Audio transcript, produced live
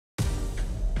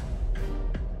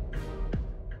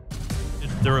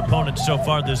their opponents so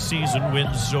far this season.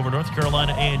 Wins over North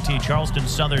Carolina A&T, Charleston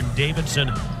Southern,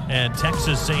 Davidson, and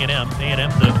Texas A&M. A&M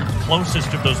the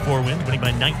closest of those 4 wins, winning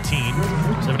by 19,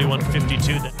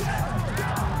 71-52.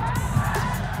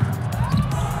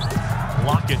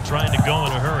 Lockett trying to go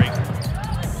in a hurry,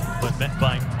 but met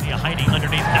by Heidi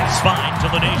underneath. Nice find to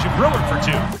LaNasia Brewer for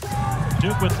 2.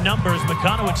 Duke with numbers.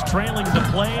 McConowitz trailing the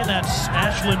play. That's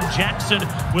Ashlyn Jackson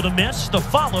with a miss. The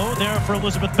follow there for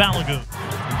Elizabeth Balagoon.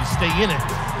 You stay in it,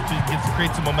 it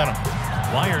creates some momentum.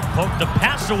 Wired poked the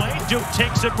pass away. Duke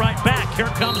takes it right back. Here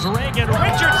comes Reigan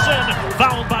Richardson,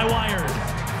 fouled by Wired.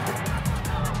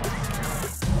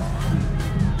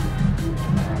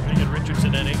 Reigan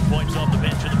Richardson had 8 points off the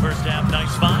bench in the first half.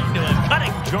 Nice find to a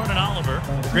cutting Jordyn Oliver.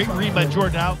 Great read by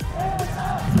Jordyn out.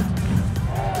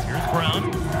 Here's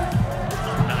Brown.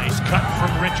 Nice cut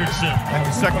from Richardson. That's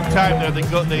the second time there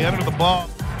they enter the ball.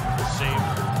 Save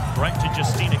right to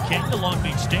Justina King, the Long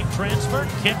Beach State transfer.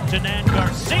 Kick to Nan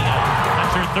Garcia.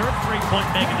 That's her 3rd 3-point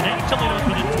make of the day. Toledo's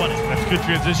within 20. That's good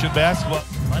transition basketball.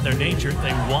 By their nature,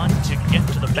 they want to get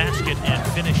to the basket and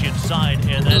finish inside,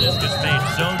 and that is just made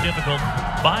so difficult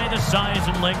by the size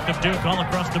and length of Duke all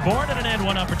across the board, and an and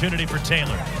one opportunity for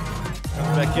Taylor.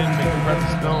 Comes back in, makes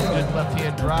Kretskover, good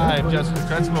left-hand drive. Justin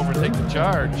Kretskover take the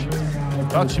charge.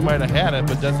 Thought she might have had it,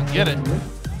 but doesn't get it.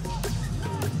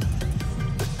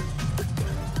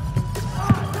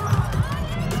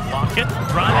 Lockett,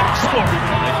 driving,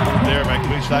 scoring. There, Mike.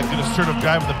 Not good assertive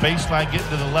drive with the baseline, getting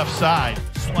to the left side.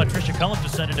 So Tricia Cullip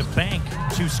decided to bank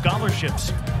 2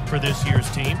 scholarships for this year's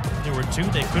team. There were 2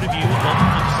 they could have used. Both of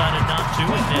them decided not to,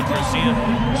 and Nan Garcia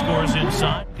scores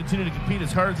inside. Continue to compete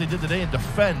as hard as they did today and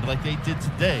defend like they did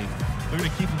today. They're going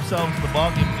to keep themselves in the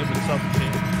ballgame and give themselves a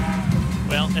chance.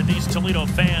 Well, and these Toledo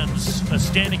fans, a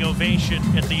standing ovation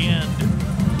at the end.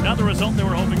 Not the result they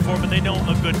were hoping for, but they know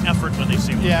a good effort when they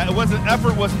see one. Yeah,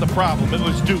 effort wasn't the problem. It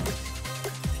was Duke.